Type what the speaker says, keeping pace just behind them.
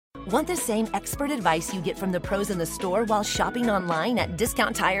Want the same expert advice you get from the pros in the store while shopping online at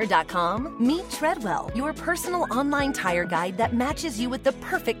DiscountTire.com? Meet Treadwell, your personal online tire guide that matches you with the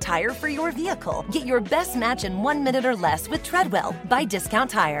perfect tire for your vehicle. Get your best match in 1 minute or less with Treadwell by Discount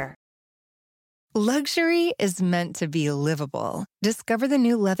Tire. Luxury is meant to be livable. Discover the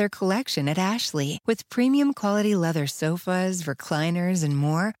new leather collection at Ashley with premium quality leather sofas, recliners, and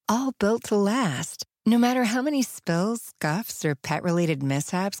more, all built to last. No matter how many spills, scuffs, or pet-related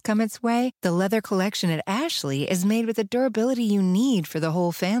mishaps come its way, the leather collection at Ashley is made with the durability you need for the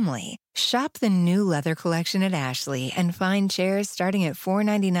whole family. Shop the new leather collection at Ashley and find chairs starting at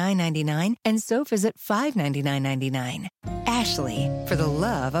 $499.99 and sofas at $599.99. Ashley, for the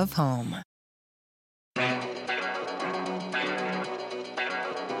love of home.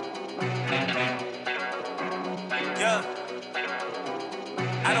 Yeah,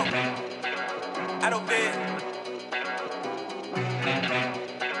 I don't bet.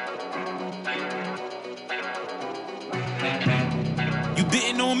 You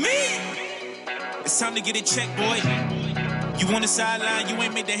betting on me? It's time to get it checked, boy. You on the sideline, you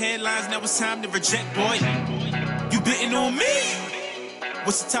ain't made the headlines, now it's time to reject, boy. You betting on me?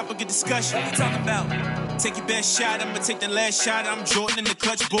 What's the topic of discussion? What you talking about? Take your best shot, I'ma take the last shot. I'm Jordan in the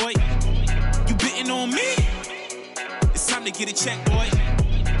clutch, boy. You betting on me? It's time to get it checked, boy.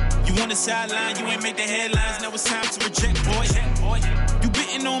 You on the sideline, you ain't made the headlines, now it's time to reject, boy. You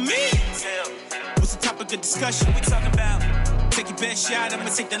betting on me? What's the topic of discussion? What we talking about? Take your best shot, I'ma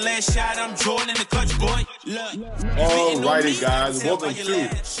take the last shot. I'm Jordan in the clutch, boy. Look. Alrighty, guys, welcome to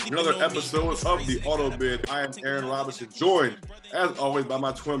another episode of the Auto Bid. I am Aaron Robinson, joined, as always, by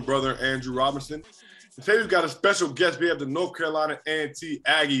my twin brother, Andrew Robinson. Today we've got a special guest. We have the North Carolina A&T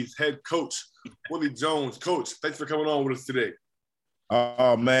Aggies head coach, Willie Jones. Coach, thanks for coming on with us today.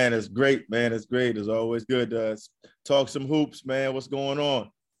 Oh, man, it's great, man. It's great. It's always good to talk some hoops, man. What's going on?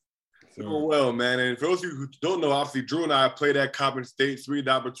 Oh, well, man. And for those of you who don't know, obviously, Drew and I played at Coppin State, so we had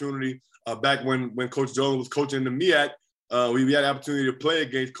the opportunity back when Coach Jones was coaching the MEAC. We had the opportunity to play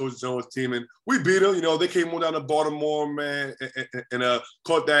against Coach Jones' team, and we beat them. You know, they came on down to Baltimore, man, and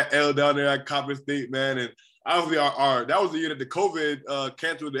caught that L down there at Coppin State, man. And obviously, that was the year that the COVID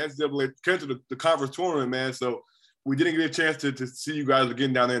canceled the NCAA, canceled the conference tournament, man. So we didn't get a chance to see you guys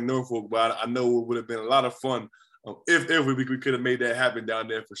again down there in Norfolk, but I know it would have been a lot of fun if we could have made that happen down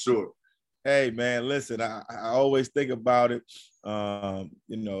there for sure. Hey, man, listen, I always think about it.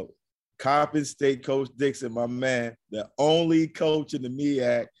 You know, Coppin State Coach Dixon, my man, the only coach in the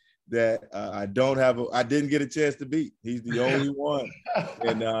MEAC that I didn't get a chance to beat. He's the only one.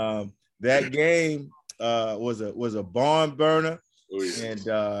 And that game was a barn burner. Oh, yeah. And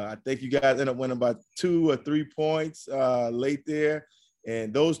I think you guys ended up winning by 2 or 3 points late there.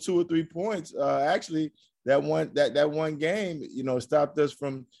 And those 2 or 3 points, actually, that one game, you know, stopped us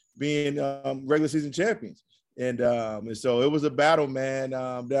from being regular season champions. And so it was a battle, man,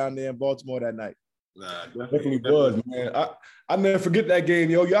 down there in Baltimore that night. Nah, definitely was, man. I never forget that game,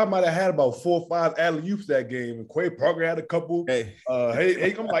 yo. Y'all might have had about 4 or 5 alley-oops that game. And Quay Parker had a couple. Hey,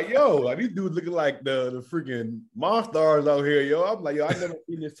 I'm like, yo, like these dudes looking like the freaking monsters out here, yo. I'm like, yo, I never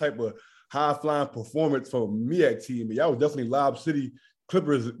seen this type of high-flying performance from a MEAC team. But y'all was definitely Lob City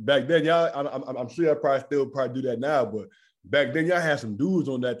Clippers back then. Y'all, I'm sure y'all probably do that now, but back then y'all had some dudes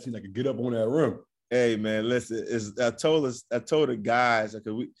on that team that could get up on that rim. Hey, man, listen, I told the guys,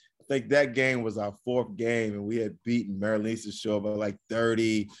 because I think that game was our 4th game, and we had beaten Maryland Eastern Shore by like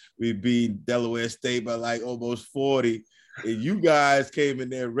 30. We beat Delaware State by like almost 40. And you guys came in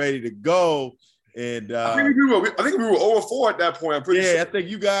there ready to go. And I think we were 0-4 at that point. I'm pretty sure. I think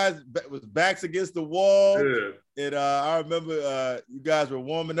you guys was backs against the wall. Yeah. And I remember you guys were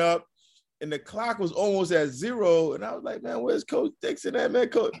warming up, and the clock was almost at 0. And I was like, man, where's Coach Dixon at, man?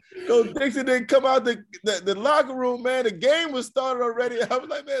 Coach Dixon didn't come out the locker room, man. The game was started already. I was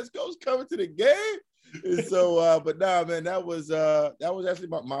like, man, is Coach coming to the game? And so, but nah, man, that was actually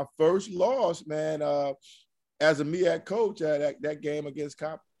my first loss, man, as a MEAC coach at that game against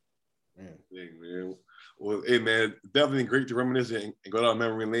Coppin. Man. Well, hey, man, definitely great to reminisce and go down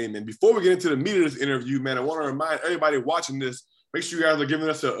memory lane. And before we get into the meat of this interview, man, I want to remind everybody watching this, make sure you guys are giving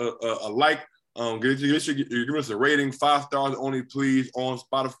us a like. You're giving us a rating, 5 stars only, please, on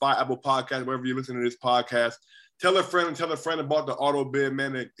Spotify, Apple Podcasts, wherever you listen to this podcast. Tell a friend about the Auto Bid,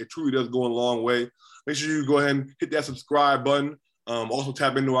 man. It truly does go a long way. Make sure you go ahead and hit that subscribe button. Also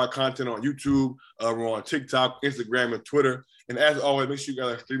tap into our content on YouTube. We're on TikTok, Instagram, and Twitter. And as always, make sure you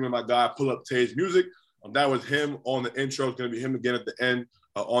guys are streaming my guy, Pull Up Tage Music. That was him on the intro. It's going to be him again at the end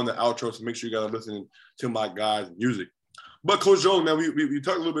on the outro. So make sure you guys are listening to my guy's music. But Coach Jones, man, we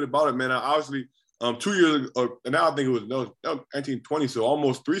talked a little bit about it, man. Obviously, 2 years ago, and now I think it was 1920, so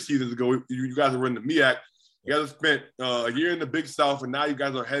almost 3 seasons ago, you guys were in the MEAC. You guys have spent a year in the Big South, and now you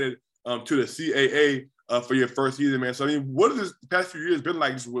guys are headed to the CAA for your first season, man. So, I mean, what has this past few years been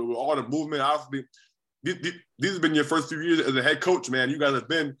like with all the movement? Obviously, these have been your first few years as a head coach, man. You guys have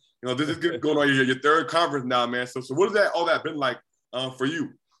been, this is going on your third conference now, man. So what has all that been like for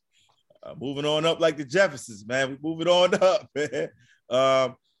you? Moving on up like the Jeffersons, man. We're moving on up, man.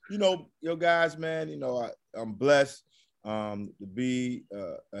 Guys, man, I'm blessed to be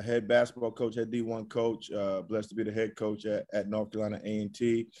a head basketball coach, head D1 coach, blessed to be the head coach at North Carolina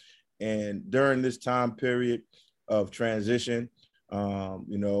A&T. And during this time period of transition,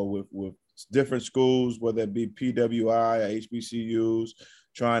 with different schools, whether it be PWI or HBCUs,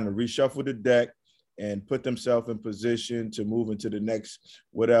 trying to reshuffle the deck and put themselves in position to move into the next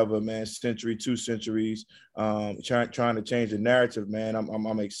whatever, man, century, 2 centuries, trying to change the narrative, man.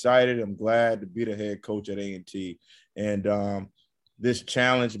 I'm excited. I'm glad to be the head coach at A&T. And this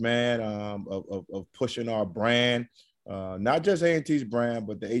challenge, man, of pushing our brand, not just A&T's brand,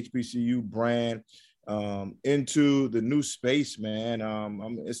 but the HBCU brand into the new space, man.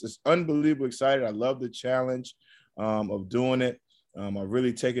 It's just unbelievably excited. I love the challenge of doing it. I've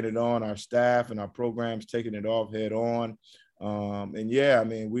really taken it on. Our staff and our programs taking it off head on. I've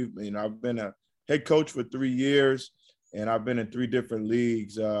been a head coach for 3 years, and I've been in 3 different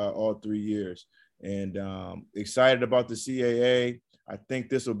leagues all 3 years. And excited about the CAA. I think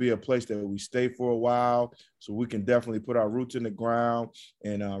this will be a place that we stay for a while, so we can definitely put our roots in the ground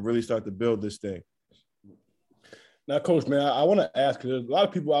and really start to build this thing. Now, Coach, man, I want to ask, because there's a lot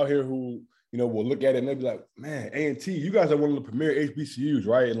of people out here who, will look at it and they'll be like, man, A&T, you guys are one of the premier HBCUs,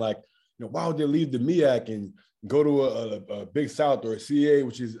 right? And why would they leave the MEAC and go to a Big South or a CAA,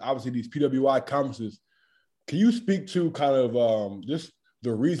 which is obviously these PWI conferences? Can you speak to kind of just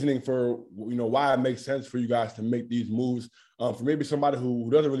the reasoning for, why it makes sense for you guys to make these moves for maybe somebody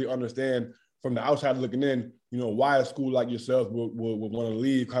who doesn't really understand from the outside looking in, why a school like yourself would want to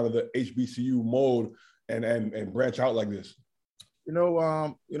leave kind of the HBCU mold and branch out like this?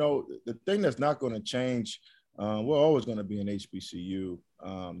 The thing that's not going to change, we're always going to be an HBCU.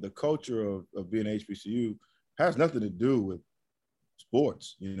 The culture of being an HBCU has nothing to do with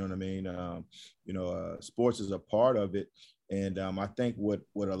sports. You know what I mean? Sports is a part of it. And I think what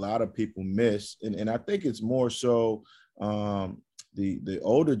a lot of people miss, and I think it's more so the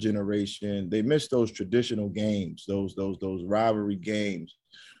older generation, they miss those traditional games, those rivalry games,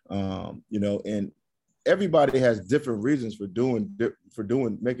 and everybody has different reasons for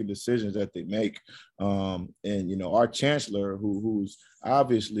making decisions that they make. Our chancellor, who's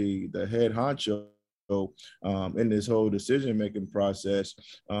obviously the head honcho in this whole decision-making process,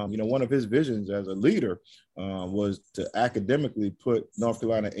 one of his visions as a leader was to academically put North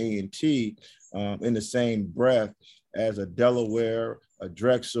Carolina A&T in the same breath as a Delaware, a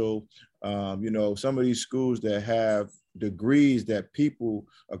Drexel, some of these schools that have degrees that people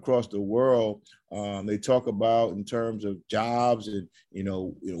across the world they talk about in terms of jobs and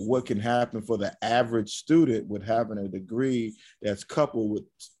what can happen for the average student with having a degree that's coupled with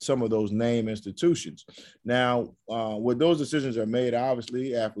some of those name institutions. Now, when those decisions are made,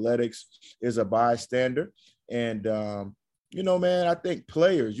 obviously athletics is a bystander, and man, I think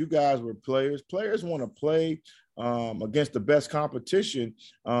you guys were players want to play against the best competition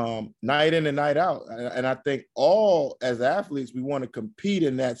night in and night out. And I think all as athletes, we want to compete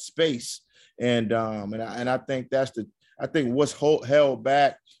in that space. And I think I think what's held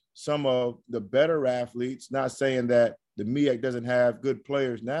back some of the better athletes, not saying that the MEAC doesn't have good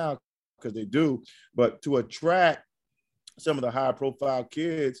players now, because they do, but to attract some of the high profile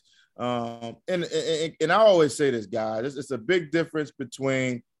kids. And I always say this, guys, it's a big difference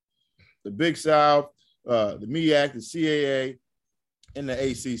between the Big South, the MEAC, the CAA, and the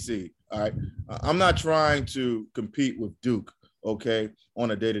ACC. All right. I'm not trying to compete with Duke, okay,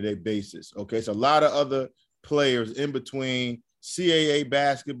 on a day-to-day basis. Okay. It's a lot of other players in between CAA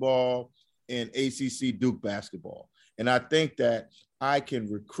basketball and ACC Duke basketball. And I think that I can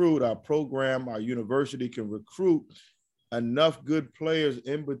recruit, our program, our university can recruit enough good players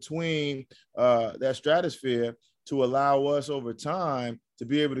in between that stratosphere to allow us over time to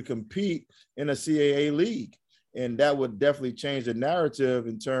be able to compete in a CAA league. And that would definitely change the narrative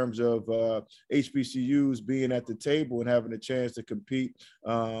in terms of HBCUs being at the table and having a chance to compete,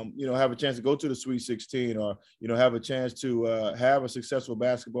 have a chance to go to the Sweet 16 or, have a chance to have a successful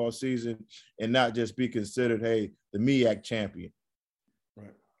basketball season and not just be considered, hey, the MEAC champion.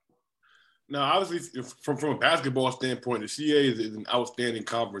 Right. Now, obviously, from a basketball standpoint, the CAA is an outstanding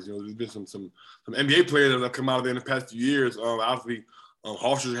conference. There's been some NBA players that have come out of there in the past few years. Obviously,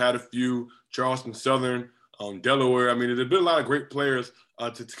 Hofstra had a few, Charleston Southern, Delaware. I mean, there's been a lot of great players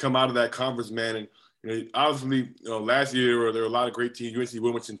to come out of that conference, man. And obviously, last year there were a lot of great teams. UNC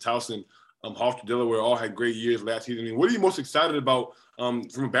Wilmington, Towson, Hofstra, Delaware all had great years last season. I mean, what are you most excited about from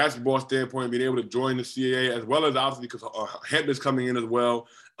a basketball standpoint, being able to join the CAA, as well as obviously because Hampton's coming in as well,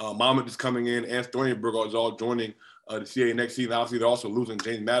 Monmouth is coming in, and Stonybrooke is all joining the CAA next season. Obviously, they're also losing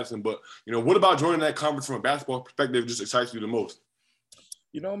James Madison. But, what about joining that conference from a basketball perspective just excites you the most?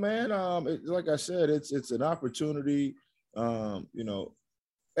 Man, like I said, it's an opportunity.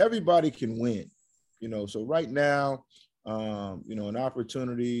 Everybody can win. So right now, an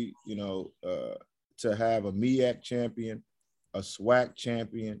opportunity, to have a MEAC champion, a SWAC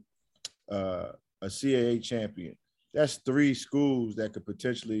champion, a CAA champion. That's 3 schools that could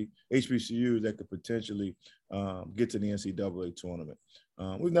potentially, HBCUs that could potentially get to the NCAA tournament.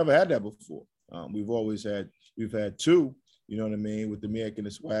 We've never had that before. We've had 2, you know what I mean, with the MEAC and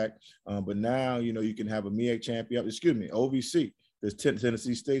the SWAC. But now, you can have a MEAC champion, OVC. There's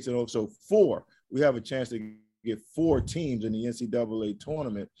Tennessee States, and also 4. We have a chance to get 4 teams in the NCAA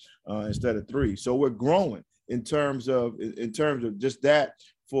tournament instead of 3. So we're growing in terms of just that.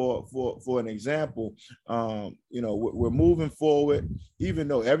 For an example, we're moving forward, even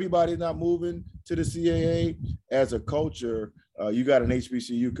though everybody's not moving to the CAA. As a culture, you got an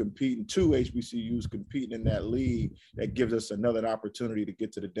HBCU competing, 2 HBCUs competing in that league. That gives us another opportunity to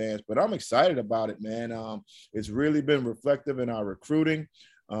get to the dance. But I'm excited about it, man. It's really been reflective in our recruiting.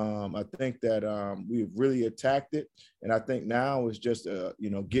 I think that we've really attacked it. And I think now it's just,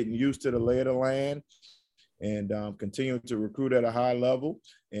 getting used to the lay of the land and continuing to recruit at a high level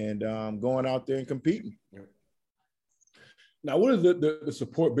and going out there and competing. Now, what has the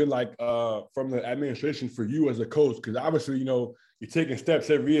support been like from the administration for you as a coach? Because obviously, you're taking steps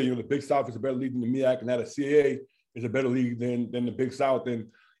every year. The Big South is a better league than the MEAC, and now the CAA is a better league than the Big South. And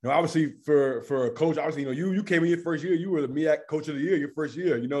obviously for a coach, obviously, you came in your first year, you were the MEAC Coach of the Year your first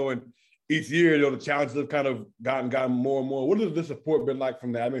year, and each year, the challenges have kind of gotten more and more. What has the support been like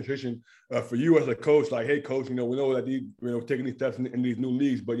from the administration for you as a coach? Like, hey, coach, we know that taking these steps in these new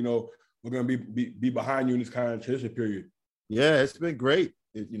leagues, but we're going to be behind you in this kind of transition period. Yeah, it's been great.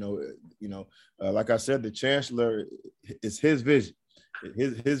 Like I said, the chancellor, it's his vision.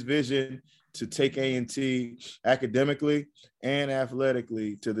 His vision to take A&T academically and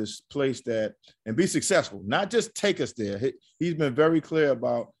athletically to this place and be successful, not just take us there. He's been very clear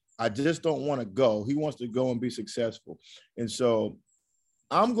about, I just don't want to go. He wants to go and be successful. And so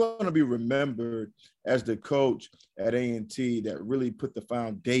I'm going to be remembered as the coach at A&T that really put the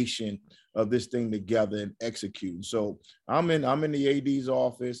foundation of this thing together and execute. So I'm in the AD's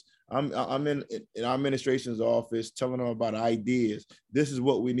office. I'm in our administration's office telling them about ideas. This is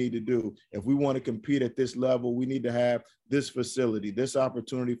what we need to do. If we want to compete at this level, we need to have this facility, this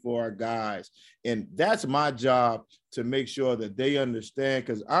opportunity for our guys. And that's my job, to make sure that they understand,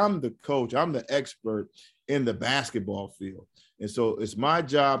 because I'm the coach, I'm the expert in the basketball field. And so it's my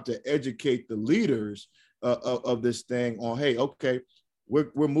job to educate the leaders of this thing on, hey, okay,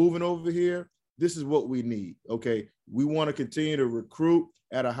 we're moving over here. This is what we need. Okay, we want to continue to recruit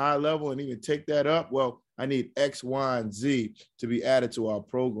at a high level and even take that up. Well, I need X, Y, and Z to be added to our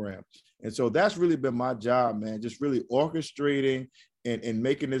program. And so that's really been my job, man, just really orchestrating and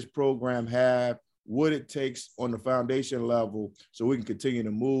making this program have what it takes on the foundation level so we can continue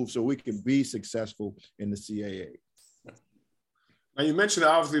to move, so we can be successful in the CAA. Now, you mentioned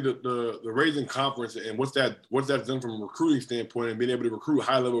obviously the Raising Conference and what's that's done from a recruiting standpoint and being able to recruit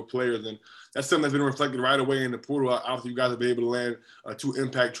high-level players. And that's something that's been reflected right away in the portal. Obviously, you guys have been able to land 2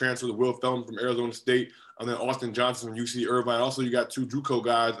 impact transfers, Will Felton from Arizona State, and then Austin Johnson from UC Irvine. Also, you got 2 JUCO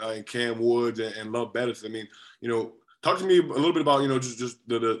guys in Cam Woods and Love Bettis. I mean, talk to me a little bit about, just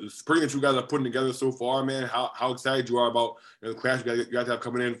the spring that you guys are putting together so far, man. How excited you are about the class you guys have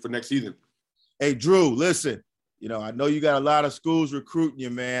coming in for next season. Hey, Drew, listen. I know you got a lot of schools recruiting you,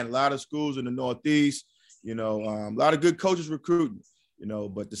 man. A lot of schools in the Northeast, a lot of good coaches recruiting,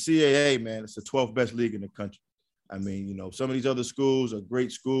 but the CAA, man, it's the 12th best league in the country. I mean, some of these other schools are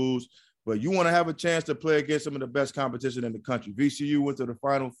great schools, but you want to have a chance to play against some of the best competition in the country. VCU went to the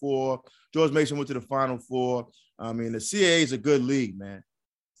Final Four. George Mason went to the Final Four. I mean, the CAA is a good league, man.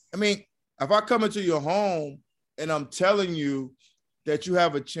 I mean, if I come into your home and I'm telling you that you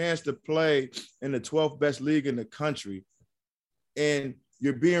have a chance to play in the 12th best league in the country, and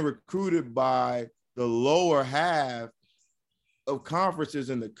you're being recruited by the lower half of conferences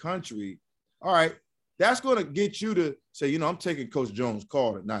in the country, all right, that's going to get you to say, I'm taking Coach Jones'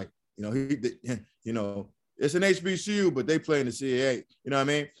 call tonight. It's an HBCU, but they play in the CAA, you know what I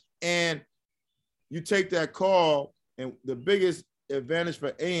mean? And you take that call, and the biggest advantage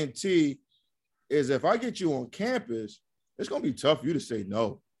for A&T is if I get you on campus, it's going to be tough for you to say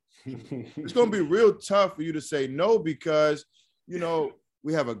no. It's going to be real tough for you to say no because, you know,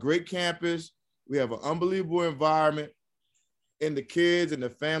 we have a great campus. We have an unbelievable environment, and the kids and the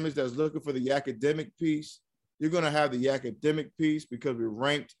families that's looking for the academic piece. You're going to have the academic piece because we're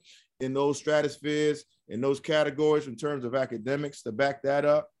ranked in those stratospheres, in those categories in terms of academics to back that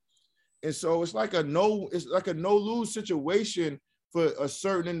up. And so it's like a no-lose situation for a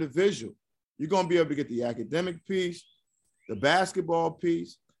certain individual. You're going to be able to get the academic piece, the basketball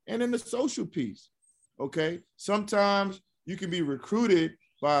piece, and then the social piece, okay? Sometimes you can be recruited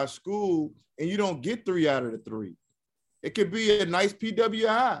by a school and you don't get 3 out of the 3. It could be a nice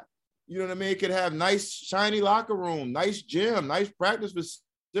PWI. You know what I mean? It could have nice, shiny locker room, nice gym, nice practice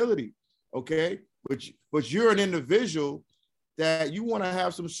facility, okay? But you're an individual that you want to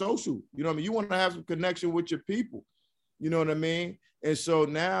have some social, you know what I mean? You want to have some connection with your people, you know what I mean? And so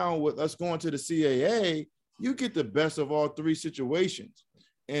now with us going to the CAA, you get the best of all 3 situations.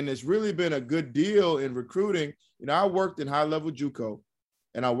 And it's really been a good deal in recruiting. You know, I worked in high-level JUCO,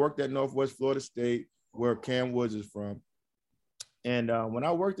 and I worked at Northwest Florida State, where Cam Woods is from. And when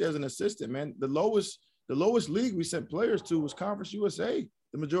I worked there as an assistant, man, the lowest league we sent players to was Conference USA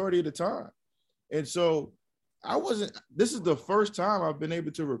the majority of the time. And so this is the first time I've been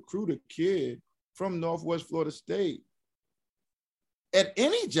able to recruit a kid from Northwest Florida State at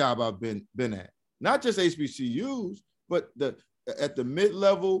any job I've been at, not just HBCUs, but at the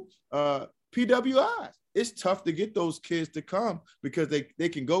mid-level PWIs. It's tough to get those kids to come because they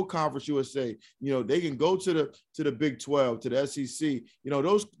can go Conference USA. You know, they can go to the Big 12, to the SEC. You know,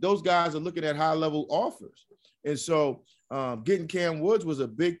 those guys are looking at high-level offers. And so getting Cam Woods was a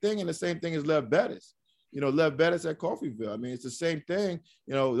big thing, and the same thing as Lev Bettis. You know, Lev Bettis at Coffeyville. I mean, it's the same thing.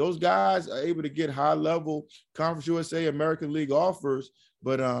 You know, those guys are able to get high-level Conference USA, American League offers,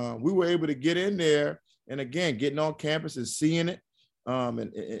 but we were able to get in there and, again, getting on campus and seeing it.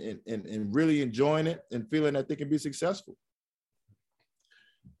 And really enjoying it and feeling that they can be successful.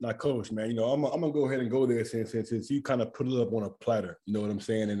 Now, Coach, man, you know, I'm gonna go ahead and go there since you kind of put it up on a platter. You know what I'm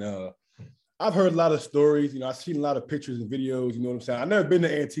saying? And I've heard a lot of stories. You know, I've seen a lot of pictures and videos. You know what I'm saying? I've never been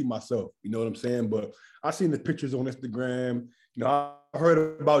to A&T myself. You know what I'm saying? But I've seen the pictures on Instagram. You know, I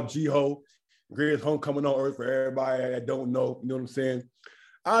heard about Jiho, greatest homecoming on earth for everybody that don't know. You know what I'm saying?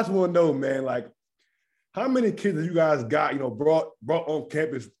 I just want to know, man, like, how many kids have you guys got, you know, brought on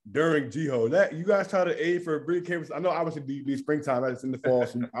campus during Jiho? That you guys try to aid for a big campus. I know obviously the springtime, that's in the fall,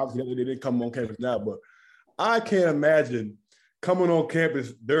 so obviously they didn't come on campus now, but I can't imagine coming on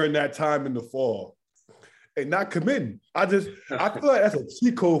campus during that time in the fall and not committing. I feel like that's a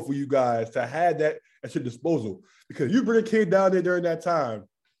cheat code for you guys to have that at your disposal, because you bring a kid down there during that time,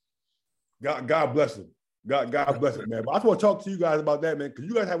 God bless him. God bless it, man. But I just want to talk to you guys about that, man, because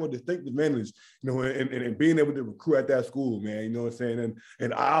you guys have a distinct advantage, you know, in being able to recruit at that school, man. You know what I'm saying?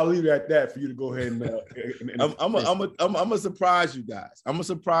 And I'll leave it at that for you to go ahead and I'm gonna surprise you guys. I'm gonna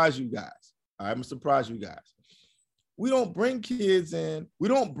surprise you guys. All right, I'm gonna surprise you guys. We don't bring kids in. We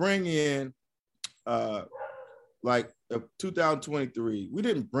don't bring in like 2023. We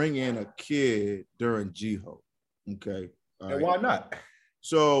didn't bring in a kid during Jiho. Okay. All right. And why not?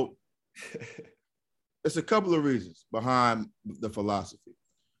 So it's a couple of reasons behind the philosophy.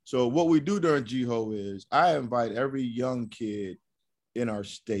 So what we do during Jiho is I invite every young kid in our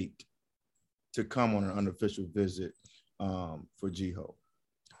state to come on an unofficial visit for Jiho,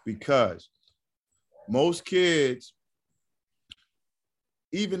 because most kids,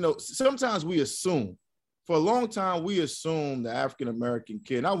 even though sometimes we assume, for a long time, we assume the African-American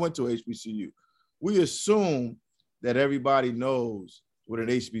kid, and I went to HBCU, we assume that everybody knows what an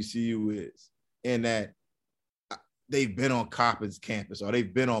HBCU is, and that they've been on Coppin's campus or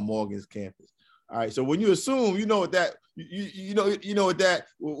they've been on Morgan's campus. All right. So when you assume, you know what that you know what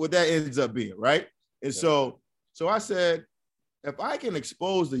that ends up being, right? And so I said, if I can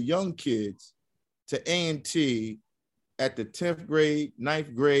expose the young kids to A&T at the 10th grade,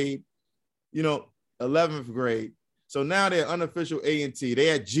 9th grade, you know, 11th grade. So now they're unofficial A&T.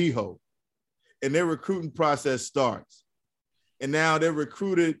 They at Jiho, and their recruiting process starts. And now they're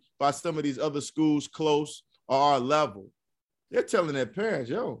recruited by some of these other schools close or our level. They're telling their parents,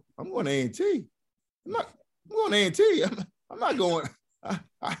 yo, I'm going to A&T. I'm going to A&T. I'm not going.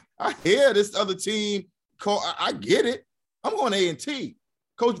 I hear this other team call. I get it. I'm going to A&T.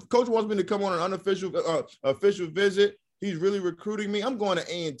 Coach wants me to come on an unofficial official visit. He's really recruiting me. I'm going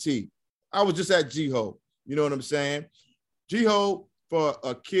to A&T. I was just at Jiho. You know what I'm saying? Jiho, for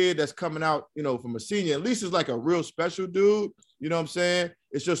a kid that's coming out, you know, from a senior, at least it's like a real special dude. You know what I'm saying?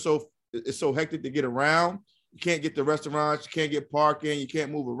 It's just so hectic to get around. You can't get to restaurants. You can't get parking. You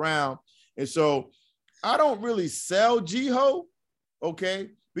can't move around. And so I don't really sell GHO, okay?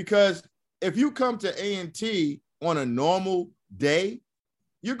 Because if you come to A&T on a normal day,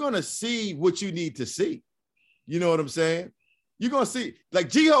 you're going to see what you need to see. You know what I'm saying? You're going to see, like,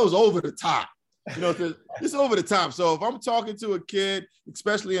 GHO's over the top. You know, it's over the top. So if I'm talking to a kid,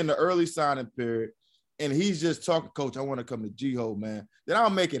 especially in the early signing period, and he's just talking, Coach, I want to come to GHO, man, then I'll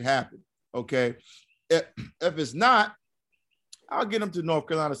make it happen, okay? If it's not, I'll get him to North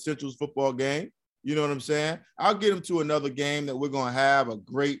Carolina Central's football game. You know what I'm saying? I'll get him to another game that we're going to have a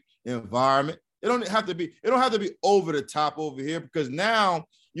great environment. It don't have to be over the top over here, because now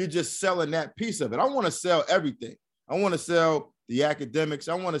you're just selling that piece of it. I want to sell everything. I want to sell the academics.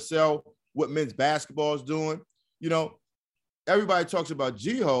 I want to sell what men's basketball is doing. You know, everybody talks about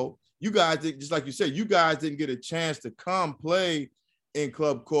GHO. You guys, just like you said, you guys didn't get a chance to come play in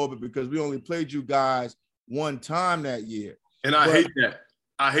Club Corbett because we only played you guys one time that year. And I hate that.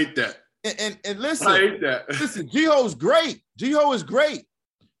 I hate that. And listen, I hate that. Listen, GHO's great. GHO is great.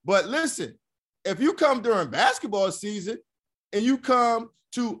 But listen, if you come during basketball season and you come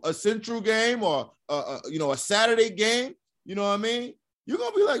to a Central game or a Saturday game, you know what I mean? You're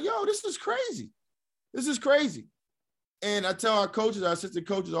gonna be like, yo, this is crazy. This is crazy. And I tell our coaches, our assistant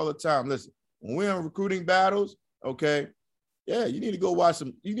coaches all the time, listen, when we're in recruiting battles, okay, yeah, you need to go watch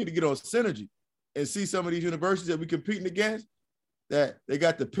you need to get on Synergy and see some of these universities that we're competing against, that they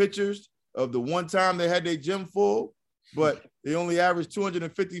got the pictures of the one time they had their gym full, but they only averaged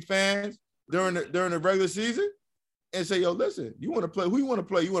 250 fans during the regular season, and say, yo, listen, you want to play, who you want to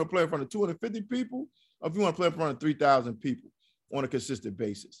play? You want to play in front of 250 people, or if you want to play in front of 3,000 people on a consistent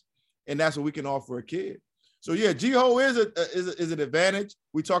basis? And that's what we can offer a kid. So yeah, GHO is an advantage.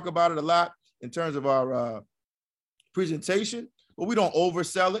 We talk about it a lot in terms of our presentation, but we don't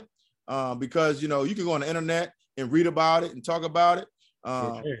oversell it because, you know, you can go on the internet and read about it and talk about it.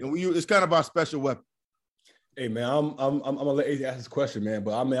 And it's kind of our special weapon. Hey man, I'm gonna let AJ ask this question, man.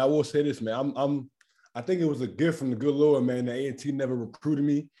 But I mean, I will say this, man. I think it was a gift from the good Lord, man, that A&T never recruited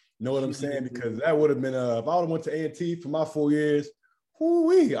me. You know what I'm saying? Because that would have been if I would have went to A&T for my 4 years,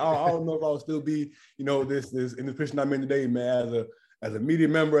 whoo-wee, I don't know if I would still be, you know, this in the position I'm in today, man. As a media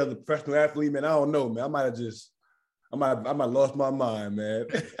member, as a professional athlete, man. I don't know, man. I might have lost my mind, man.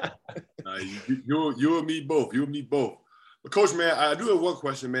 You and me both. You and me both. But Coach, man, I do have one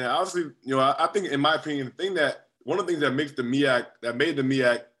question, man. Obviously, you know, I think, in my opinion, one of the things that makes the MEAC, that made the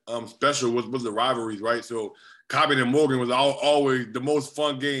MEAC special was the rivalries, right? So Coppin and Morgan was always the most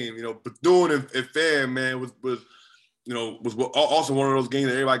fun game. You know, Bethune and Fan, man, was also one of those games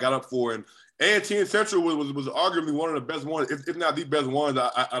that everybody got up for. And A&T and Central was arguably one of the best ones, if not the best ones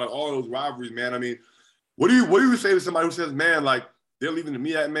out of all those rivalries, man. I mean, what do you say to somebody who says, man, like, they're leaving the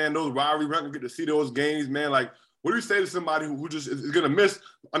MEAC, man, those rivalries, we're not gonna get to see those games, man? Like, what do you say to somebody who just is gonna miss?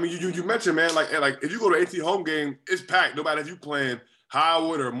 I mean, you mentioned, man, like if you go to A&T home game, it's packed, no matter if you playing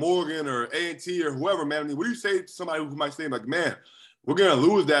Howard or Morgan or A&T or whoever, man. I mean, what do you say to somebody who might say, like, man, we're gonna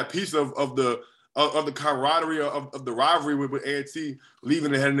lose that piece of the camaraderie of the rivalry with A&T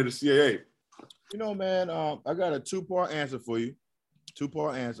leaving and heading to the CAA? You know, man, I got a two-part answer for you.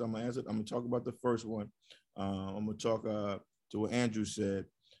 Two-part answer. I'm gonna talk about the first one. I'm gonna talk to what Andrew said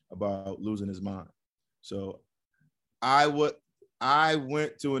about losing his mind. So I went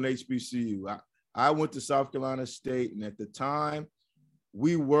to an HBCU. I went to South Carolina State, and at the time,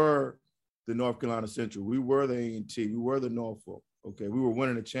 we were the North Carolina Central. We were the A&T. We were the Norfolk. Okay, we were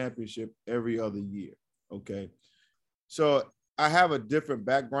winning a championship every other year. Okay, so I have a different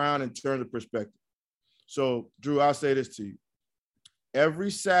background in terms of perspective. So Drew, I'll say this to you: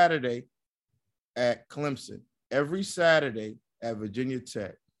 every Saturday at Clemson, every Saturday at Virginia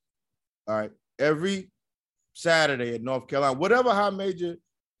Tech, all right, every Saturday at North Carolina, whatever high major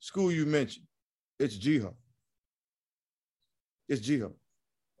school you mentioned, it's GHO. It's GHO.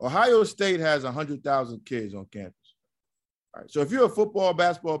 Ohio State has 100,000 kids on campus. All right, so if you're a football,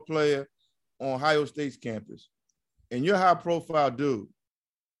 basketball player on Ohio State's campus and you're a high-profile dude,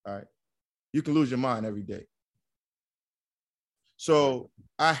 all right, you can lose your mind every day. So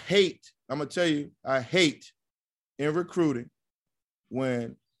I'm going to tell you, I hate in recruiting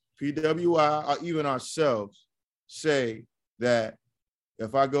when PWI or even ourselves say that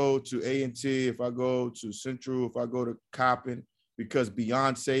if I go to A&T, if I go to Central, if I go to Coppin, because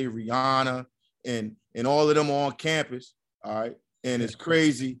Beyonce, Rihanna, and all of them are on campus, all right, and it's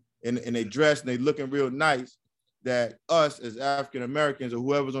crazy, and they dress and they looking real nice, that us as African-Americans or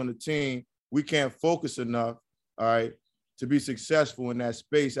whoever's on the team, we can't focus enough, all right, to be successful in that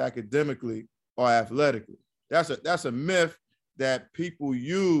space academically or athletically. That's a myth that people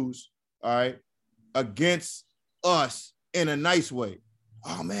use, all right, against us in a nice way.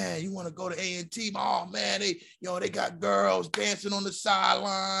 Oh man, you want to go to A&T? Oh man, they got girls dancing on the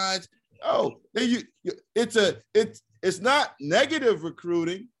sidelines. Oh, it's not negative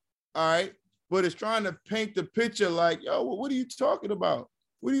recruiting, all right, but it's trying to paint the picture like, yo, what are you talking about?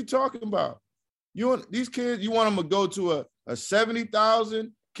 What are you talking about? You want these kids? You want them to go to a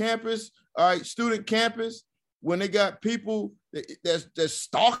 70,000 campus, all right, student campus, when they got people that's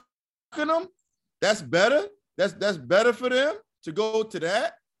stalking them? That's better. That's better for them to go to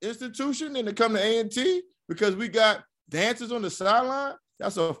that institution than to come to A&T because we got dancers on the sideline.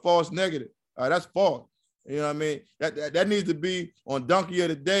 That's a false negative. That's false. You know what I mean? That needs to be on Donkey of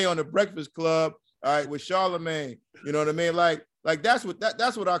the Day on the Breakfast Club, all right, with Charlemagne. You know what I mean? Like that's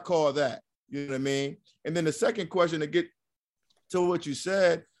what I call that. You know what I mean? And then the second question, to get to what you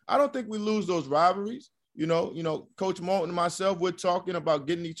said, I don't think we lose those rivalries. You know, Coach Moulton and myself, we're talking about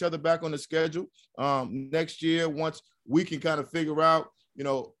getting each other back on the schedule next year once we can kind of figure out, you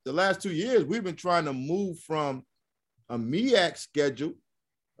know, the last 2 years, we've been trying to move from a MEAC schedule,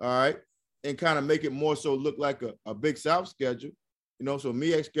 all right, and kind of make it more so look like a Big South schedule. You know, so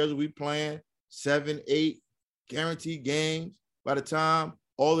MEAC schedule, we playing 7, 8 guaranteed games. By the time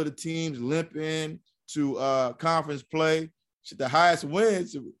all of the teams limp in to conference play, the highest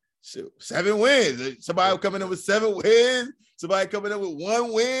wins, 7 wins. Somebody coming in with 7 wins, somebody coming in with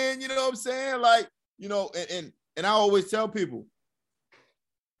 1 win, you know what I'm saying? Like, you know, and I always tell people,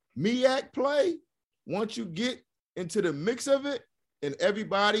 MEAC play, once you get into the mix of it, and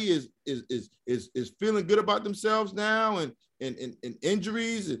everybody is feeling good about themselves now, and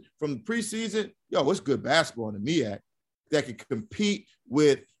injuries and from the preseason, yo, it's good basketball in the MEAC that can compete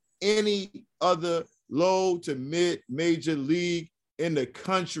with any other low to mid major league in the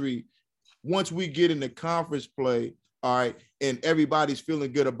country once we get into conference play, all right, and everybody's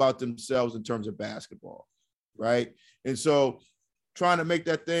feeling good about themselves in terms of basketball, right? And so trying to make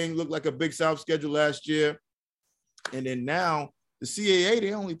that thing look like a Big South schedule last year, and then now the CAA,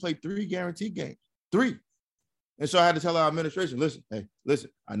 they only played 3 guaranteed games, 3. And so I had to tell our administration, listen,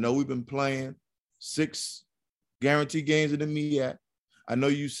 I know we've been playing 6 guaranteed games in the MEAC. I know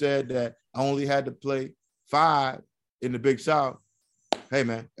you said that I only had to play 5 in the Big South. Hey,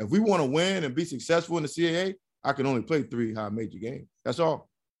 man, if we want to win and be successful in the CAA, I can only play 3 high major games. That's all.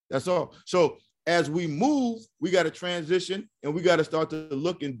 So as we move, we got to transition and we got to start to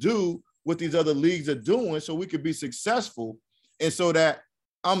look and do what these other leagues are doing so we could be successful. And so that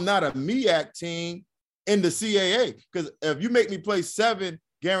I'm not a MEAC team in the CAA. Because if you make me play 7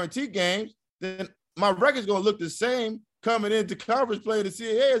 guaranteed games, then my record's going to look the same coming into conference play in the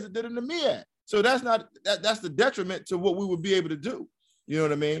CAA as it did in the MEAC. So that's the detriment to what we would be able to do. You know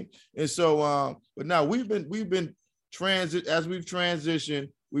what I mean? And so, but now we've been as we've transitioned,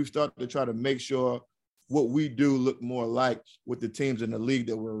 we've started to try to make sure what we do look more like what the teams in the league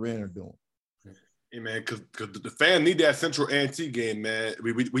that we're in are doing. Hey, man, because the fan need that Central A&T game, man.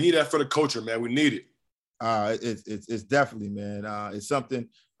 We need that for the culture, man. We need it. It's definitely, man. It's something,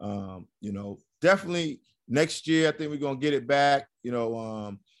 you know, definitely next year, I think we're going to get it back, you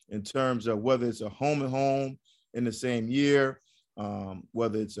know, in terms of whether it's a home and home in the same year,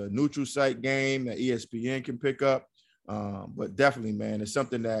 whether it's a neutral site game that ESPN can pick up. But definitely, man, it's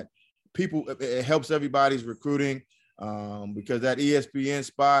something that it helps everybody's recruiting because that ESPN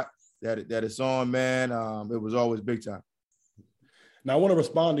spot that it's on, man, it was always big time. Now, I want to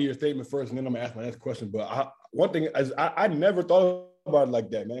respond to your statement first, and then I'm going to ask my next question. But one thing is I never thought about it like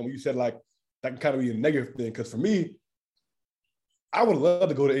that, man, when you said, like, that can kind of be a negative thing. Because for me, I would love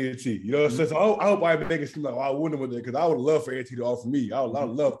to go to A&T. You know, so I hope I make it seem like I wouldn't with it because I would love for A&T to offer me. I would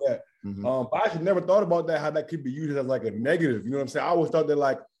love that. Mm-hmm. But I actually never thought about that, how that could be used as like a negative. You know what I'm saying? I always thought that,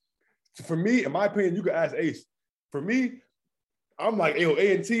 like, for me, in my opinion, you could ask Ace. For me, I'm like,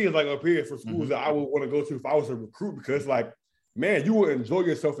 A&T is like up here for schools that I would want to go to if I was a recruit because, like, man, you would enjoy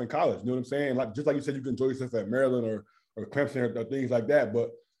yourself in college. You know what I'm saying? Like, just like you said, you can enjoy yourself at Maryland or Clemson or things like that.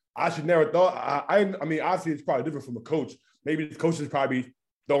 But I should never thought. I mean, obviously, it's probably different from a coach. Maybe the coach is probably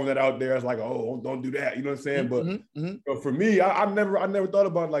throwing that out there as like, oh, don't do that. You know what I'm saying? But you know, for me, I never thought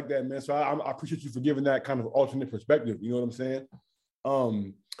about it like that, man. So I appreciate you for giving that kind of alternate perspective. You know what I'm saying?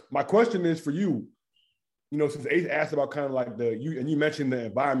 My question is for you. You know, since Ace asked about kind of like you mentioned the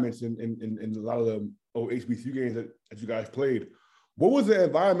environments in a lot of the HBCU games that you guys played. What was the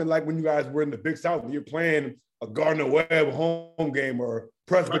environment like when you guys were in the Big South and you're playing a Gardner-Webb home game or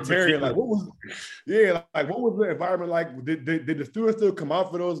Presbyterian? Like, what was the environment like? Did the students still come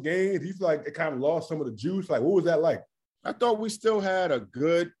out for those games? Do you feel like it kind of lost some of the juice? Like, what was that like? I thought we still had a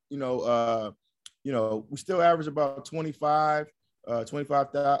good, we still averaged about 25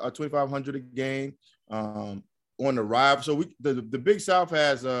 $2,500 a game on the ride. So the Big South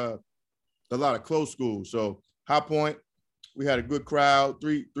has a lot of close schools. So High Point, we had a good crowd,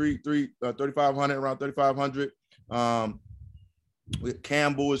 3,500, around 3,500.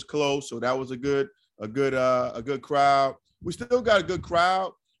 Campbell is close, so that was a good crowd. We still got a good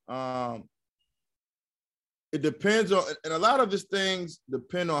crowd. It depends on, and a lot of these things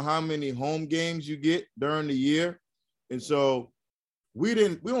depend on how many home games you get during the year. And so we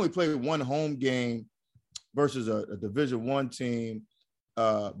only played one home game versus a Division I team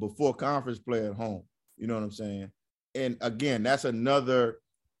before conference play at home. You know what I'm saying? And again, that's another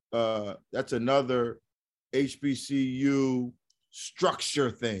HBCU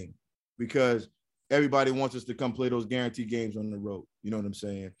structure thing, because everybody wants us to come play those guaranteed games on the road. You know what I'm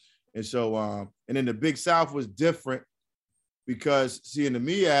saying? And so, and then the Big South was different because, see, in the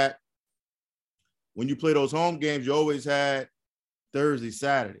MEAC, when you play those home games, you always had Thursday,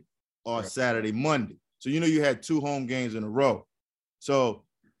 Saturday, or Saturday, Monday. So, you had 2 home games in a row. So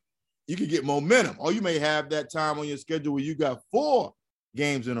you could get momentum, or you may have that time on your schedule where you got 4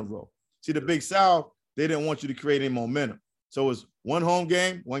 games in a row. See, the Big South, they didn't want you to create any momentum. So it's 1 home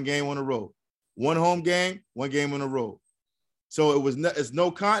game, 1 game on the road. 1 home game, 1 game on the road. So it's no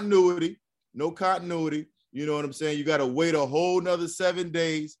continuity. You know what I'm saying? You got to wait a whole nother 7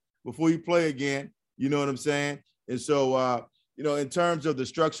 days before you play again. You know what I'm saying? And so, in terms of the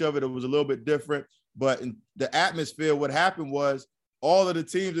structure of it, it was a little bit different. But in the atmosphere, what happened was all of the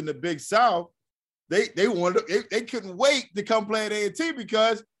teams in the Big South, they couldn't wait to come play at A&T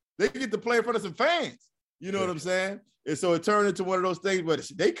because they get to play in front of some fans. You know what I'm saying? And so it turned into one of those things where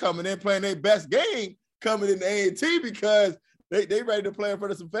they coming in playing their best game coming in A&T because they ready to play in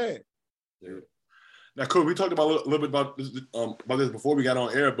front of some fans. Yeah. Now, Coach, we talked about a little bit about this before we got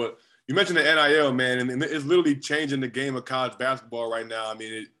on air, but you mentioned the NIL, man, and it's literally changing the game of college basketball right now. I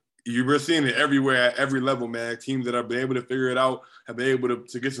mean, we're seeing it everywhere at every level, man. Teams that have been able to figure it out have been able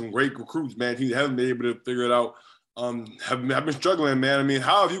to get some great recruits, man. Teams that haven't been able to figure it out have been struggling, man. I mean,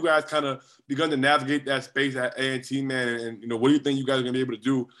 how have you guys kind of begun to navigate that space at A&T, man? And what do you think you guys are going to be able to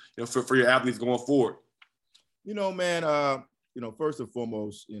do, for your athletes going forward? Man, first and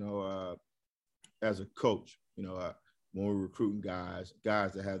foremost, as a coach, when we're recruiting guys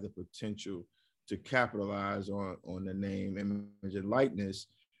that have the potential to capitalize on the name, image, and likeness,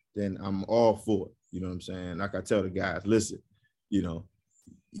 then I'm all for it. You know what I'm saying? Like I tell the guys, listen,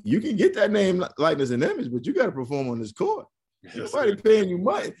 you can get that name, likeness, and image, but you got to perform on this court. Ain't nobody paying you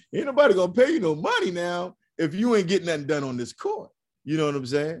money. Ain't nobody going to pay you no money now if you ain't getting nothing done on this court. You know what I'm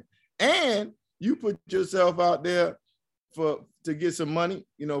saying? And you put yourself out there to get some money,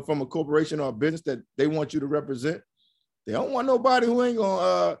 from a corporation or a business that they want you to represent. They don't want nobody who ain't going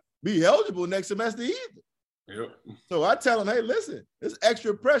to be eligible next semester either. Yep. So I tell them, hey, listen, there's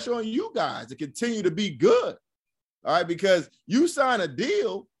extra pressure on you guys to continue to be good. All right, because you sign a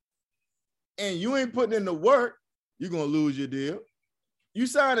deal and you ain't putting in the work, you're going to lose your deal. You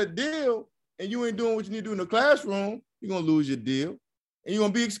sign a deal and you ain't doing what you need to do in the classroom, you're going to lose your deal and you're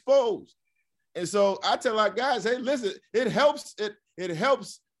going to be exposed. And so I tell our guys, hey, listen, it helps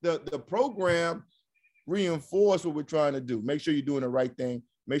the program reinforce what we're trying to do. Make sure you're doing the right thing.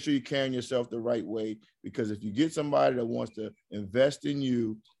 Make sure you're carrying yourself the right way, because if you get somebody that wants to invest in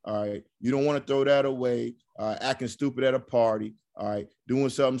you, all right, you don't want to throw that away, acting stupid at a party, all right, doing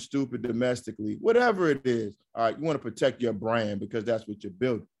something stupid domestically, whatever it is, all right, you want to protect your brand because that's what you're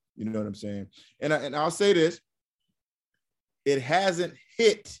building. You know what I'm saying? And I'll say this, it hasn't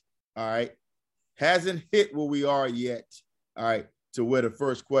hit, all right, hasn't hit where we are yet, all right, to where the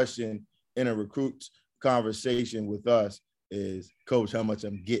first question in a recruit's conversation with us is, Coach, how much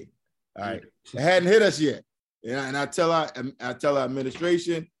I'm getting? All right. It hadn't hit us yet. And I tell our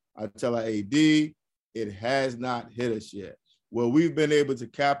administration, I tell our AD, it has not hit us yet. What we've been able to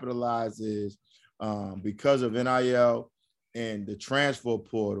capitalize is because of NIL and the transfer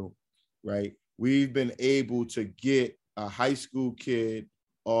portal, right? We've been able to get a high school kid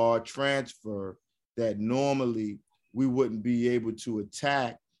or transfer that normally we wouldn't be able to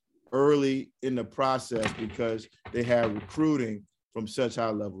attack early in the process because they have recruiting from such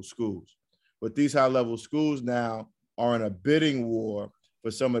high-level schools. But these high-level schools now are in a bidding war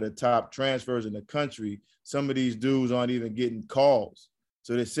for some of the top transfers in the country. Some of these dudes aren't even getting calls.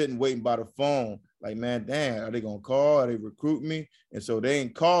 So they're sitting waiting by the phone like, man, damn, are they going to call? Are they recruiting me? And so they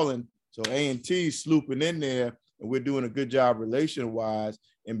ain't calling. So A&T slooping in there, and we're doing a good job relation-wise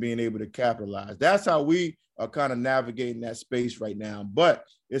and being able to capitalize. That's how we are kind of navigating that space right now. But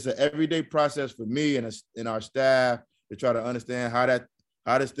it's an everyday process for me and our staff to try to understand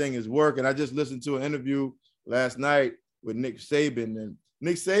how this thing is working. I just listened to an interview last night with Nick Saban. And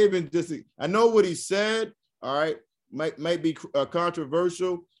Nick Saban, just, I know what he said, all right, might be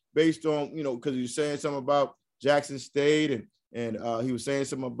controversial based on, because he was saying something about Jackson State and he was saying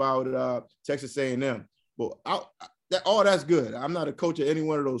something about Texas A&M. But that's good. I'm not a coach at any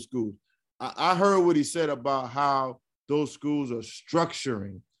one of those schools. I heard what he said about how those schools are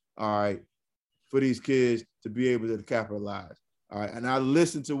structuring, all right, for these kids to be able to capitalize. All right. And I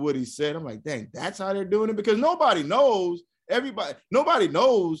listened to what he said. I'm like, dang, that's how they're doing it? Because nobody knows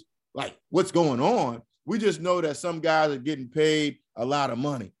like what's going on. We just know that some guys are getting paid a lot of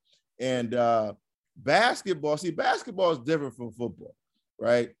money. And basketball is different from football,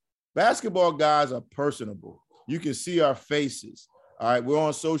 right? Basketball guys are personable. You can see our faces. All right. We're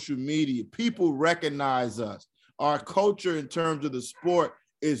on social media. People recognize us. Our culture in terms of the sport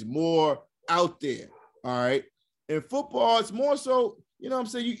is more out there. All right. In football, it's more so, what I'm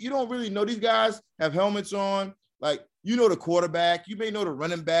saying? You don't really know. These guys have helmets on. Like, the quarterback. You may know the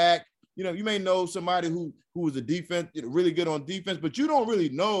running back. You may know somebody who was a defense, really good on defense, but you don't really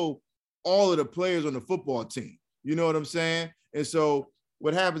know all of the players on the football team. You know what I'm saying? And so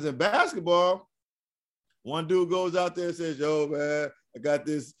what happens in basketball, one dude goes out there and says, yo, man, I got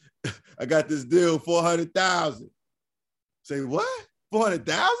this deal, $400,000. Say, what?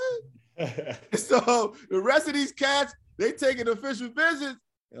 400,000? So the rest of these cats, they taking official visits.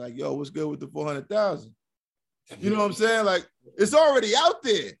 They're like, yo, what's good with the 400,000? You know what I'm saying? Like, it's already out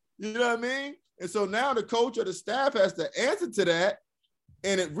there. You know what I mean? And so now the coach or the staff has to answer to that.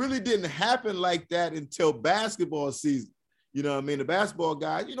 And it really didn't happen like that until basketball season. You know what I mean? The basketball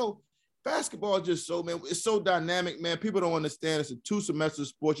guys, basketball is just so, man, it's so dynamic, man. People don't understand. It's a 2-semester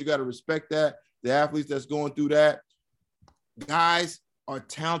sport. You got to respect that. The athletes that's going through that. Guys are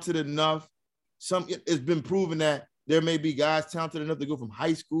talented enough. It's been proven that there may be guys talented enough to go from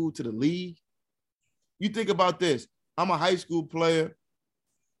high school to the league. You think about this. I'm a high school player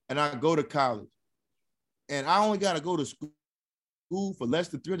and I go to college and I only got to go to school for less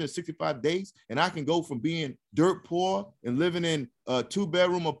than 365 days. And I can go from being dirt poor and living in a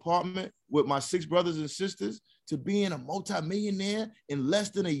 2-bedroom apartment with my 6 brothers and sisters to being a multimillionaire in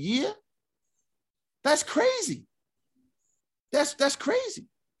less than a year. That's crazy. That's crazy.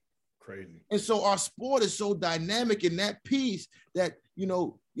 Crazy. And so our sport is so dynamic in that piece that,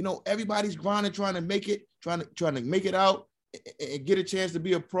 everybody's grinding, trying to make it out and get a chance to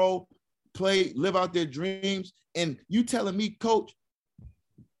be a pro, play, live out their dreams. And you telling me, coach,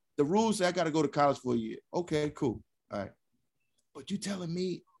 the rules say I got to go to college for a year. Okay, cool. All right. But you telling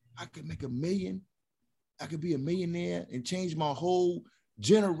me I could make $1 million, I could be a millionaire and change my whole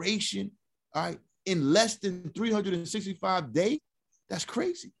generation, all right, in less than 365 days? That's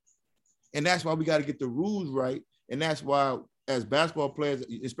crazy. And that's why we got to get the rules right. And that's why, as basketball players,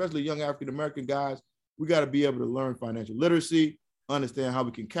 especially young African-American guys, we got to be able to learn financial literacy, understand how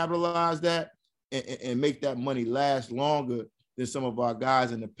we can capitalize that and make that money last longer than some of our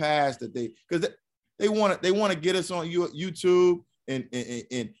guys in the past because they want to get us on YouTube and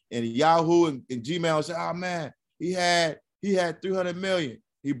Yahoo and Gmail and say, oh man, he had 300 million.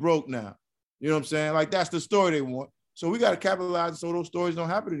 He broke now. You know what I'm saying? Like, that's the story they want. So we got to capitalize so those stories don't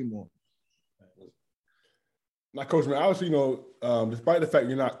happen anymore. Now, Coach, man, obviously, despite the fact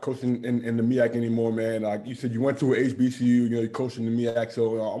you're not coaching in the MEAC anymore, man, like you said, you went to an HBCU, you're coaching the MEAC.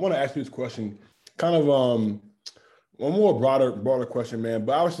 So I want to ask you this question, kind of one more broader question, man.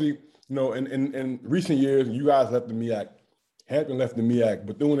 But obviously, in recent years, you guys left the MEAC. Hampton left the MEAC,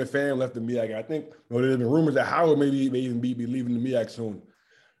 Bethune and Fam left the MEAC. And I think there's been rumors that Howard may even be leaving the MEAC soon.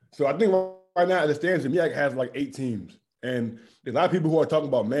 So I think right now, as it stands, the MEAC has like 8 teams. And there's a lot of people who are talking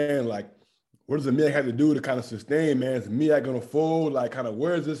about, man, like, what does the MEAC have to do to kind of sustain, man? Is the MEAC going to fold? Like, kind of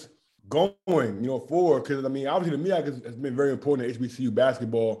where is this going, forward? Because, obviously the MEAC has been very important to HBCU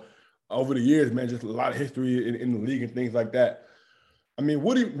basketball over the years, man. Just a lot of history in the league and things like that.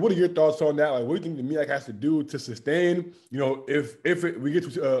 What are your thoughts on that? Like, what do you think the MEAC has to do to sustain? If we get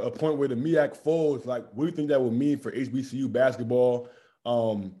to a point where the MEAC folds, like, what do you think that will mean for HBCU basketball?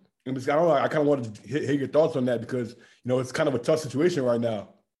 And I don't know. I kind of wanted to hear your thoughts on that because, it's kind of a tough situation right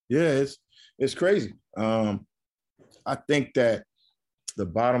now. Yeah, it's crazy. I think that the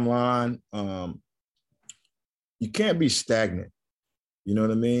bottom line, you can't be stagnant. You know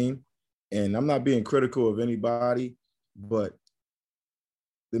what I mean? And I'm not being critical of anybody, but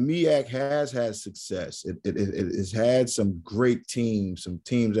the MEAC has had success. It has had some great teams, some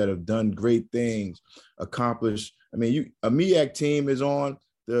teams that have done great things, accomplished. A MEAC team is on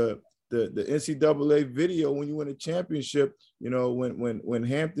the NCAA video when you win a championship. When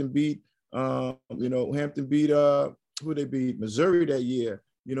Hampton beat who they beat, Missouri that year.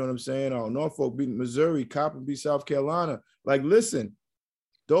 You know what I'm saying? Or Norfolk beat Missouri, Coppin beat South Carolina. Like, listen,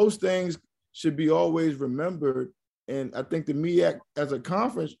 those things should be always remembered. And I think the MEAC as a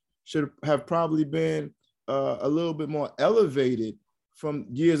conference should have probably been a little bit more elevated from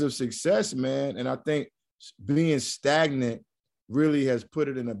years of success, man. And I think being stagnant really has put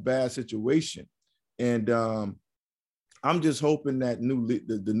it in a bad situation. And I'm just hoping that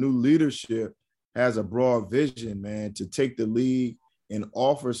the new leadership has a broad vision, man, to take the league and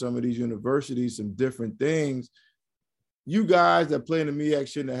offer some of these universities some different things. You guys that play in the MEAC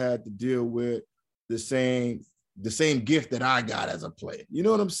shouldn't have had to deal with the same gift that I got as a player. You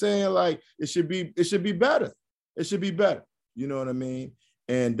know what I'm saying? Like, it should be better. It should be better. You know what I mean?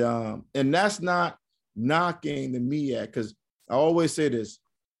 And that's not knocking the MEAC, because I always say this: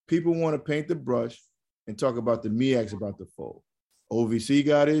 people want to paint the brush and talk about the MEACs about the fold. OVC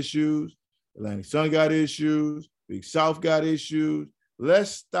got issues, Atlantic Sun got issues, Big South got issues.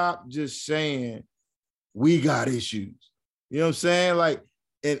 Let's stop just saying we got issues. You know what I'm saying? Like,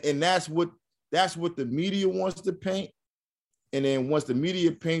 and that's what the media wants to paint. And then once the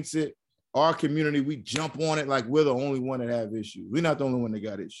media paints it, our community, we jump on it like we're the only one that have issues. We're not the only one that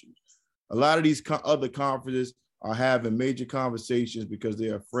got issues. A lot of these other conferences are having major conversations because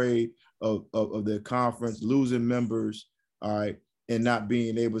they're afraid of their conference losing members, all right, and not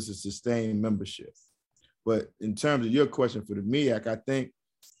being able to sustain membership. But in terms of your question for the MEAC, I think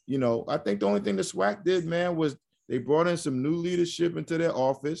the only thing the SWAC did, man, was they brought in some new leadership into their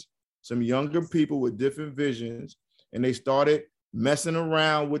office, some younger people with different visions, and they started messing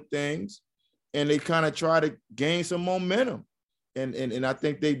around with things, and they kind of try to gain some momentum. And I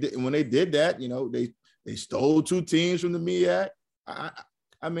think they did. When they did that, they stole 2 teams from the MEAC.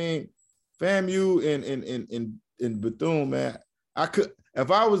 I mean, FAMU and Bethune, man. If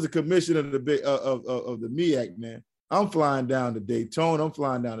I was the commissioner of the MEAC, man, I'm flying down to Daytona. I'm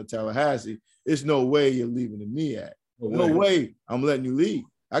flying down to Tallahassee. It's no way you're leaving the MEAC. No way I'm letting you leave.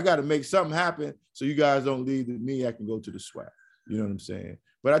 I got to make something happen so you guys don't leave the MEAC and go to the SWAC. You know what I'm saying?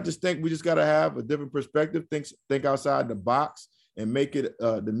 But I just think we just got to have a different perspective, think outside the box, and make it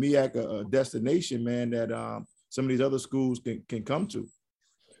the MEAC a destination, man, that some of these other schools can come to.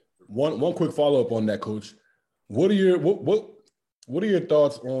 One quick follow-up on that, Coach. What are your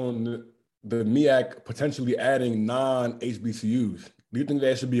thoughts on the MEAC potentially adding non-HBCUs? Do you think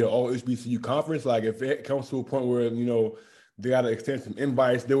that should be an all-HBCU conference? Like, if it comes to a point where, they got to extend some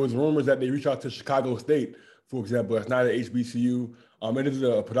invites. There was rumors that they reached out to Chicago State, for example. It's not an HBCU. It is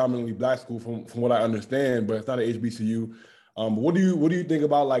a predominantly Black school from what I understand, but it's not an HBCU. What do you think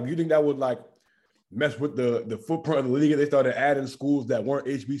about, like, do you think that would, like, mess with the footprint of the league if they started adding schools that weren't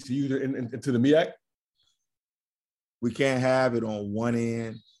HBCUs into the MEAC? We can't have it on one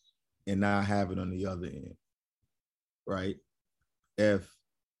end and not have it on the other end, right? If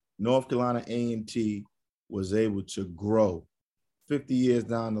North Carolina A&T was able to grow 50 years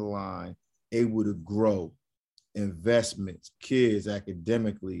down the line, able to grow investments, kids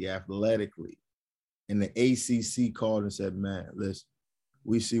academically, athletically, and the ACC called and said, man, listen,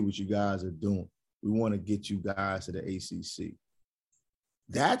 we see what you guys are doing. We want to get you guys to the ACC.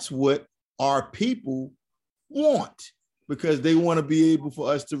 That's what our people want, because they want to be able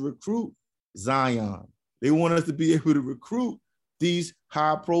for us to recruit Zion. They want us to be able to recruit these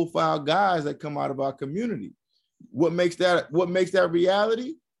high-profile guys that come out of our community. What makes that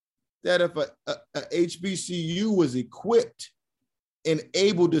reality? That if a HBCU was equipped and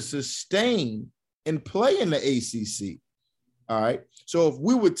able to sustain and play in the ACC, all right? So if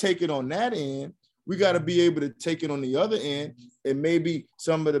we would take it on that end, we got to be able to take it on the other end, and maybe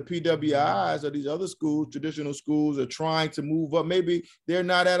some of the PWIs or these other schools, traditional schools, are trying to move up. Maybe they're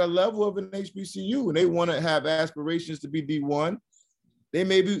not at a level of an HBCU and they want to have aspirations to be D1. They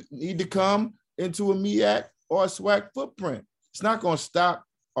maybe need to come into a MEAC or a SWAC footprint. It's not going to stop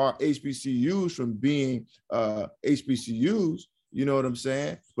our HBCUs from being HBCUs, you know what I'm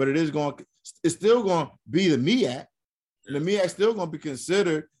saying? But it's still going to be the MEAC, and the MEAC still going to be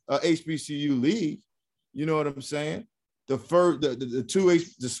considered a HBCU league, you know what I'm saying? The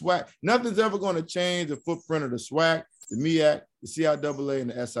SWAC, nothing's ever going to change the footprint of the SWAC, the MEAC, the CIAA, and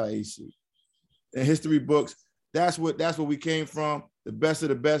the SIAC. In history books, that's what we came from. The best of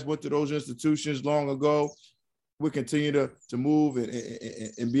the best went to those institutions long ago. We continue to move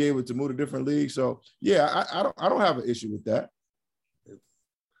and be able to move to different leagues. So yeah, I don't have an issue with that.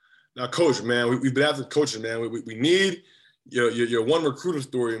 Now, Coach, man, we've been after coaching, man. We need your one recruiter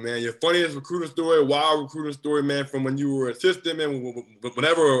story, man. Your funniest recruiter story, wild recruiter story, man, from when you were assistant, man.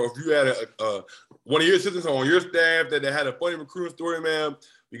 Whenever, if you had one of your assistants on your staff that had a funny recruiting story, man.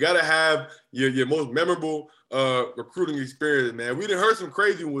 You got to have your most memorable recruiting experience, man. We done heard some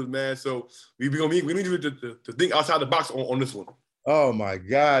crazy ones, man. So we need you to think outside the box on this one. Oh my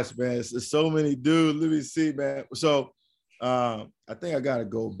gosh, man! It's so many dudes. Let me see, man. So I think I got to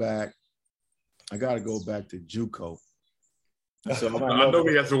go back. I got to go back to JUCO. So I know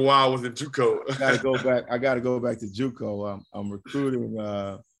we had some wild ones in JUCO. I got to go back. I got to go back to JUCO. I'm recruiting.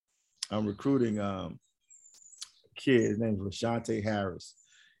 A kid. His name is Lashante Harris.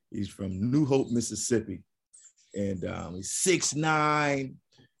 He's from New Hope, Mississippi, and he's 6'9",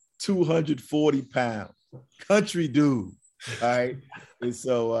 240 pounds, country dude. All right. And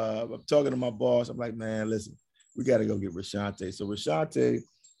so I'm talking to my boss. I'm like, man, listen, we got to go get Rashante. So Rashante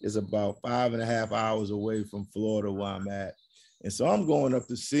is about 5.5 hours away from Florida where I'm at. And so I'm going up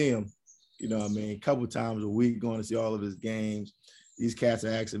to see him, you know what I mean, a couple times a week, going to see all of his games. These cats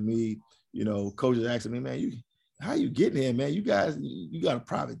are asking me, you know, coaches are asking me, man, how you getting here, man? You guys, you got a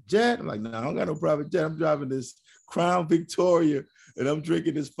private jet? I'm like, no, I don't got no private jet. I'm driving this Crown Victoria, and I'm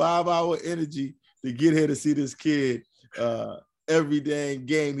drinking this 5-hour energy to get here to see this kid every dang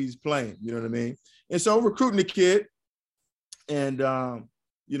game he's playing. You know what I mean? And so I'm recruiting the kid, and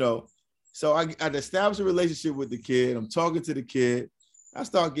you know, so I established a relationship with the kid. I'm talking to the kid. I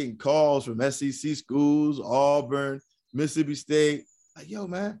start getting calls from SEC schools, Auburn, Mississippi State. Like, yo,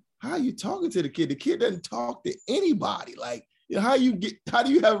 man, how are you talking to the kid? The kid doesn't talk to anybody. Like, you know, how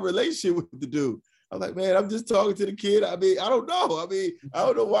do you have a relationship with the dude? I'm like, man, I'm just talking to the kid. I mean, I don't know. I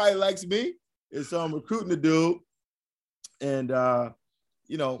don't know why he likes me. And so I'm recruiting the dude. And,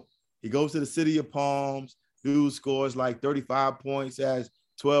 you know, he goes to the City of Palms. Dude scores like 35 points, has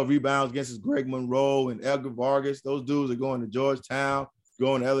 12 rebounds against his Greg Monroe and Edgar Vargas. Those dudes are going to Georgetown,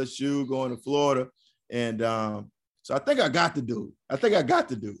 going to LSU, going to Florida. And so I think I got the dude.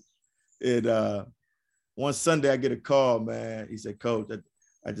 And one Sunday I get a call, man. He said, Coach,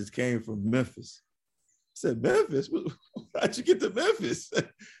 I just came from Memphis. I said, Memphis? How'd you get to Memphis?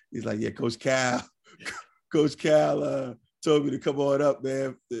 He's like, yeah, Coach Cal told me to come on up,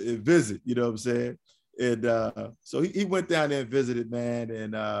 man, and visit, you know what I'm saying? And so he went down there and visited, man,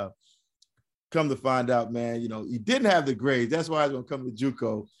 and come to find out, man, you know, he didn't have the grades. That's why I was going to come to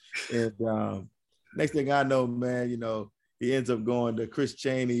JUCO. And next thing I know, man, you know, he ends up going to Chris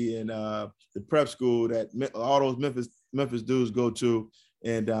Chaney and the prep school that all those Memphis dudes go to.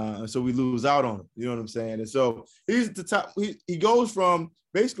 And so we lose out on him. You know what I'm saying? And so he's at the top. He goes from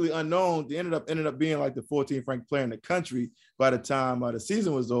basically unknown to ended up being like the 14th ranked player in the country by the time the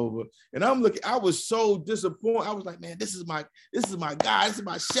season was over. And I was so disappointed. I was like, man, this is my guy. This is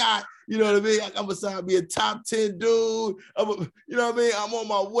my shot. You know what I mean? I'm going to be a top 10 dude. You know what I mean? I'm on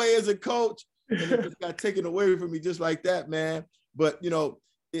my way as a coach. And it just got taken away from me just like that, man. But, you know,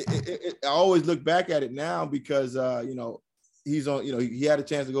 I always look back at it now because, you know, he's on, you know, he had a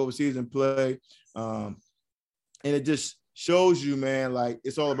chance to go overseas and play. And it just shows you, man, like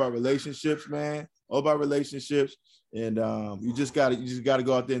it's all about relationships, man, all about relationships. And you just gotta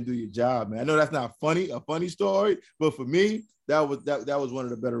go out there and do your job, man. I know that's not a funny story, but for me, that was one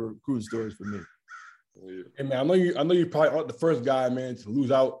of the better recruiting stories for me. Hey man, I know you probably aren't the first guy, man, to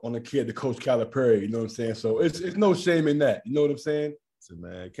lose out on a kid to Coach Calipari. You know what I'm saying? So it's no shame in that. You know what I'm saying? So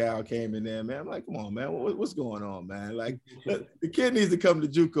man, Cal came in there, man. I'm like, come on, man, what's going on, man? Like, the kid needs to come to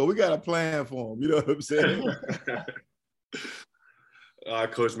JUCO. We got a plan for him. You know what I'm saying? All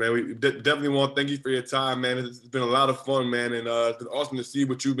right, Coach, man. We definitely want to thank you for your time, man. It's been a lot of fun, man, and it's been awesome to see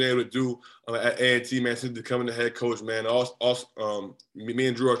what you've been able to do at A&T, man, since becoming the head coach, man. Also, me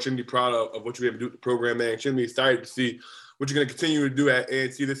and Drew are extremely proud of what you're able to do with the program, man. Extremely excited to see what you're going to continue to do at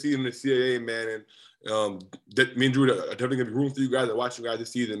A&T this season in the CAA, man. And me and Drew are definitely going to be rooting for you guys and watching you guys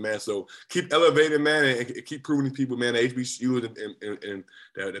this season, man. So keep elevating, man, and keep proving to people, man, that HBCUs and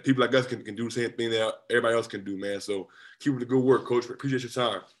that people like us can do the same thing that everybody else can do, man. So keep up the good work, Coach. Appreciate your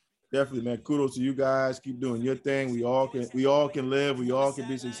time. Definitely, man. Kudos to you guys. Keep doing your thing. We all can live. We all can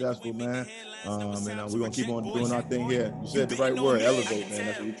be successful, man. And we're going to keep on doing our thing here. You said the right word, elevate, man.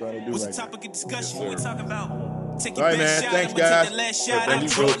 That's what we're trying to do right now. Topic of discussion? What we talking about? Take all right, man. Thanks, guys. Thank you,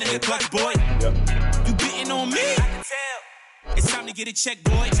 Coach. You beating on me? I can tell. It's time to get a check,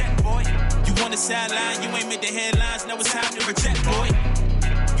 boy. You on the sideline, you ain't made the headlines. Now it's time to reject, boy.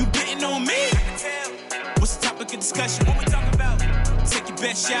 You beating on me? I can tell. What's the topic of discussion? What we talking about? Take your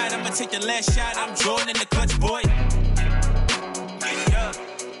best shot, I'ma take the last shot. I'm Jordan in the clutch, boy. Yeah.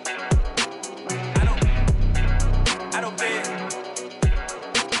 I don't bet.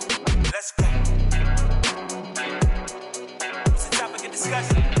 Let's go. What's the topic of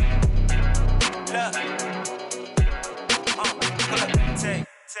discussion? Look. Take.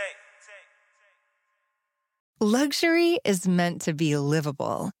 Luxury is meant to be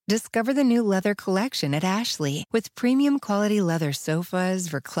livable. Discover the new leather collection at Ashley with premium quality leather sofas,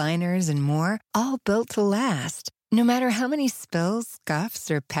 recliners, and more, all built to last. No matter how many spills,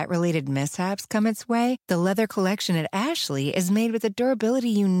 scuffs, or pet-related mishaps come its way, the leather collection at Ashley is made with the durability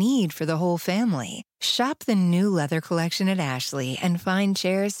you need for the whole family. Shop the new leather collection at Ashley and find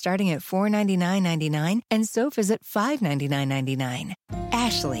chairs starting at $499.99 and sofas at $599.99.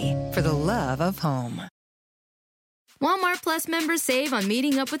 Ashley, for the love of home. Walmart Plus members save on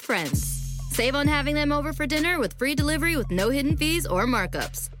meeting up with friends. Save on having them over for dinner with free delivery with no hidden fees or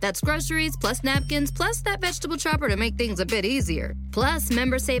markups. That's groceries, plus napkins, plus that vegetable chopper to make things a bit easier. Plus,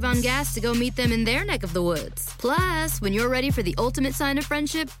 members save on gas to go meet them in their neck of the woods. Plus, when you're ready for the ultimate sign of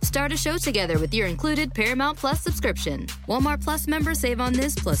friendship, start a show together with your included Paramount Plus subscription. Walmart Plus members save on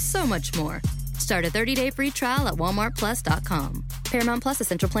this plus so much more. Start a 30-day free trial at walmartplus.com. Paramount Plus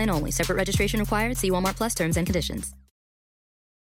Essential Plan only. Separate registration required. See Walmart Plus terms and conditions.